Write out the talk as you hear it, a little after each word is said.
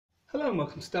Hello and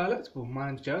welcome to Dialectable. My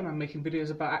name's Joe and I'm making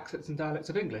videos about accents and dialects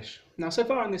of English. Now so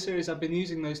far in this series I've been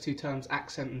using those two terms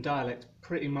accent and dialect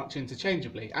pretty much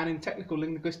interchangeably, and in technical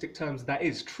linguistic terms that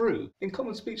is true. In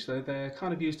common speech though they're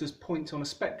kind of used as points on a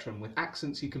spectrum, with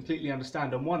accents you completely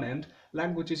understand on one end,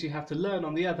 languages you have to learn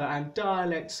on the other, and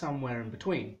dialect somewhere in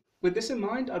between. With this in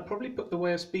mind, I'd probably put the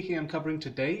way of speaking I'm covering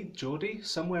today, Geordie,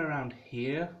 somewhere around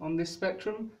here on this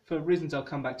spectrum, for reasons I'll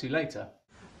come back to later.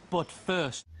 But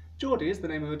first, Geordie is the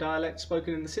name of a dialect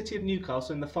spoken in the city of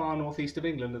Newcastle in the far northeast of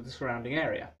England and the surrounding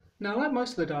area. Now, like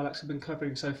most of the dialects I've been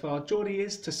covering so far, Geordie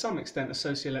is to some extent a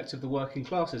sociolect of the working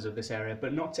classes of this area,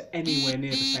 but not to anywhere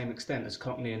near the same extent as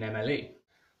Cockney and MLE.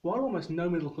 While almost no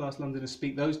middle-class Londoners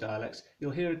speak those dialects,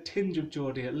 you'll hear a tinge of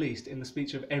Geordie at least in the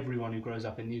speech of everyone who grows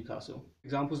up in Newcastle.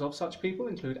 Examples of such people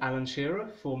include Alan Shearer,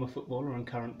 former footballer and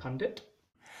current pundit.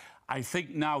 I think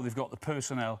now they've got the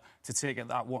personnel to take it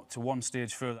to one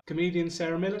stage further. Comedian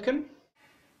Sarah Millican.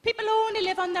 People only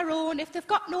live on their own if they've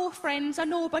got no friends or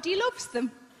nobody loves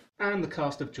them. And the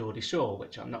cast of Geordie Shore,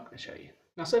 which I'm not going to show you.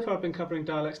 Now so far I've been covering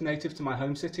dialects native to my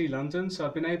home city, London, so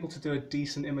I've been able to do a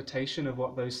decent imitation of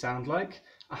what those sound like.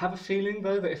 I have a feeling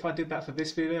though that if I did that for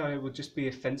this video it would just be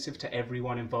offensive to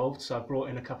everyone involved, so I brought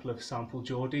in a couple of sample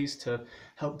Geordies to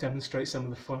help demonstrate some of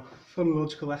the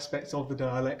phonological aspects of the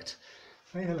dialect.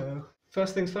 Hey, hello.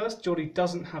 First things first, Geordie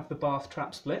doesn't have the bath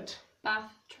trap split.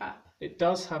 Bath trap. It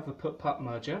does have the put-pup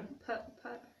merger. Put.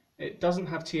 It doesn't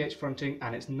have th fronting,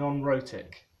 and it's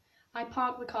non-rhotic. I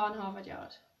parked the car in Harvard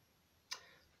Yard.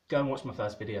 Go and watch my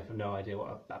first video if you have no idea what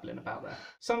I'm babbling about there.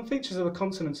 Some features of the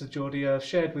consonants of Geordie are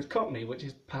shared with Cockney, which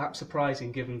is perhaps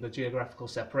surprising given the geographical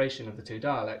separation of the two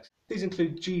dialects. These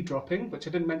include G dropping, which I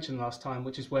didn't mention last time,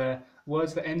 which is where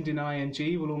words that end in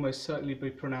ing will almost certainly be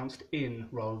pronounced in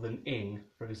rather than ing,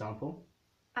 for example.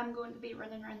 I'm going to be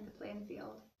running around the playing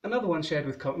field. Another one shared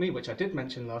with Cockney, which I did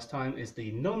mention last time, is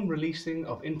the non-releasing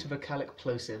of intervocalic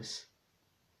plosives.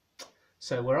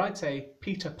 So where I'd say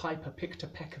Peter Piper picked a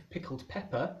peck of pickled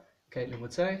pepper, Caitlin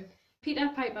would say Peter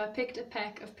Piper picked a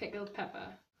peck of pickled pepper.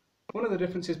 one of the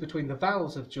differences between the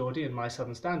vowels of Geordie and my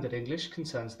Southern Standard English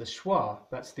concerns the schwa.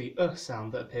 That's the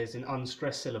sound that appears in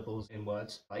unstressed syllables in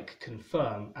words like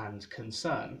confirm and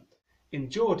concern. In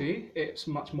Geordie, it's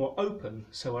much more open,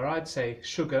 so where I'd say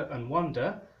sugar and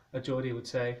wonder, a Geordie would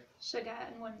say Sugar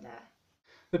and wonder.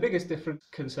 The biggest difference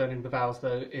concerning the vowels,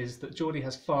 though, is that Geordie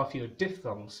has far fewer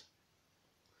diphthongs.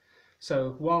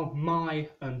 So while my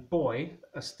and boy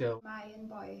are still My and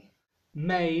boy.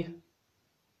 may,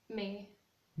 Me.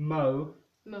 mo,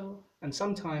 Mo. and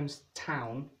sometimes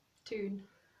town Tune.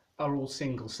 are all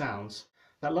single sounds.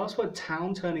 That last word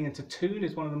town turning into tune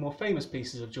is one of the more famous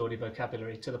pieces of Geordie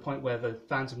vocabulary, to the point where the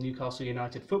fans of Newcastle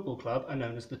United Football Club are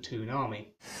known as the Toon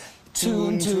Army.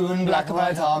 Tune, tune, black and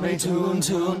white army, tune,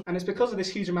 tune. And it's because of this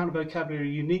huge amount of vocabulary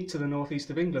unique to the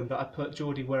northeast of England that I put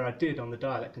Geordie where I did on the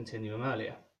dialect continuum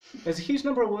earlier. There's a huge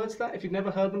number of words that, if you'd never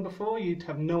heard them before, you'd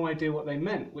have no idea what they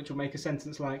meant, which will make a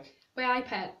sentence like Why I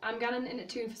pet, I'm going in a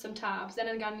tune for some tabs, then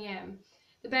I'm going yem.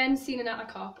 The Ben's seen it at a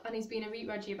cop and he's been a reet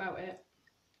wedgie about it.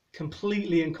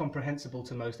 completely incomprehensible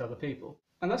to most other people.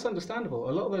 And that's understandable.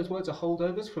 A lot of those words are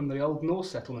holdovers from the old Norse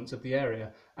settlements of the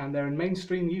area, and they're in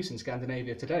mainstream use in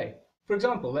Scandinavia today. For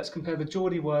example, let's compare the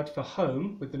Geordie word for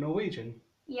home with the Norwegian.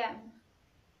 Yem.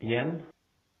 Yen,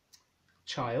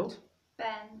 Child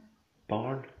Ben.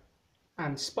 barn,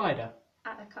 and spider.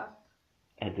 At a cup.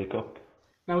 eddic up.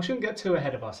 Now we shouldn't get too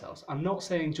ahead of ourselves. I'm not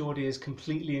saying Geordie is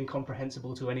completely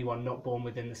incomprehensible to anyone not born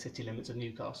within the city limits of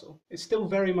Newcastle. It's still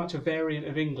very much a variant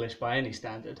of English by any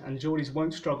standard, and Geordies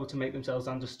won't struggle to make themselves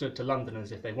understood to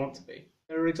Londoners if they want to be.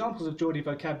 There are examples of Geordie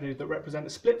vocabulary that represent a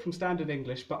split from standard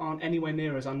English but aren't anywhere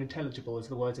near as unintelligible as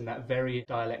the words in that very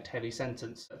dialect-heavy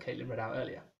sentence that Caitlin read out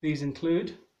earlier. These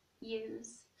include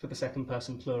Use. for the second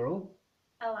person plural,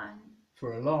 Alan.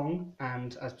 for along,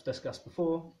 and, as discussed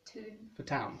before, Tune. for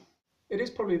town. It is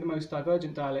probably the most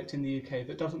divergent dialect in the UK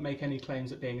that doesn't make any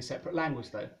claims at being a separate language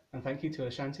though, and thank you to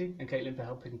Ashanti and Caitlin for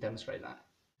helping demonstrate that.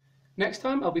 Next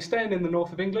time I'll be staying in the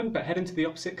north of England but heading to the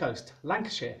opposite coast.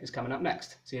 Lancashire is coming up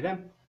next. See you then.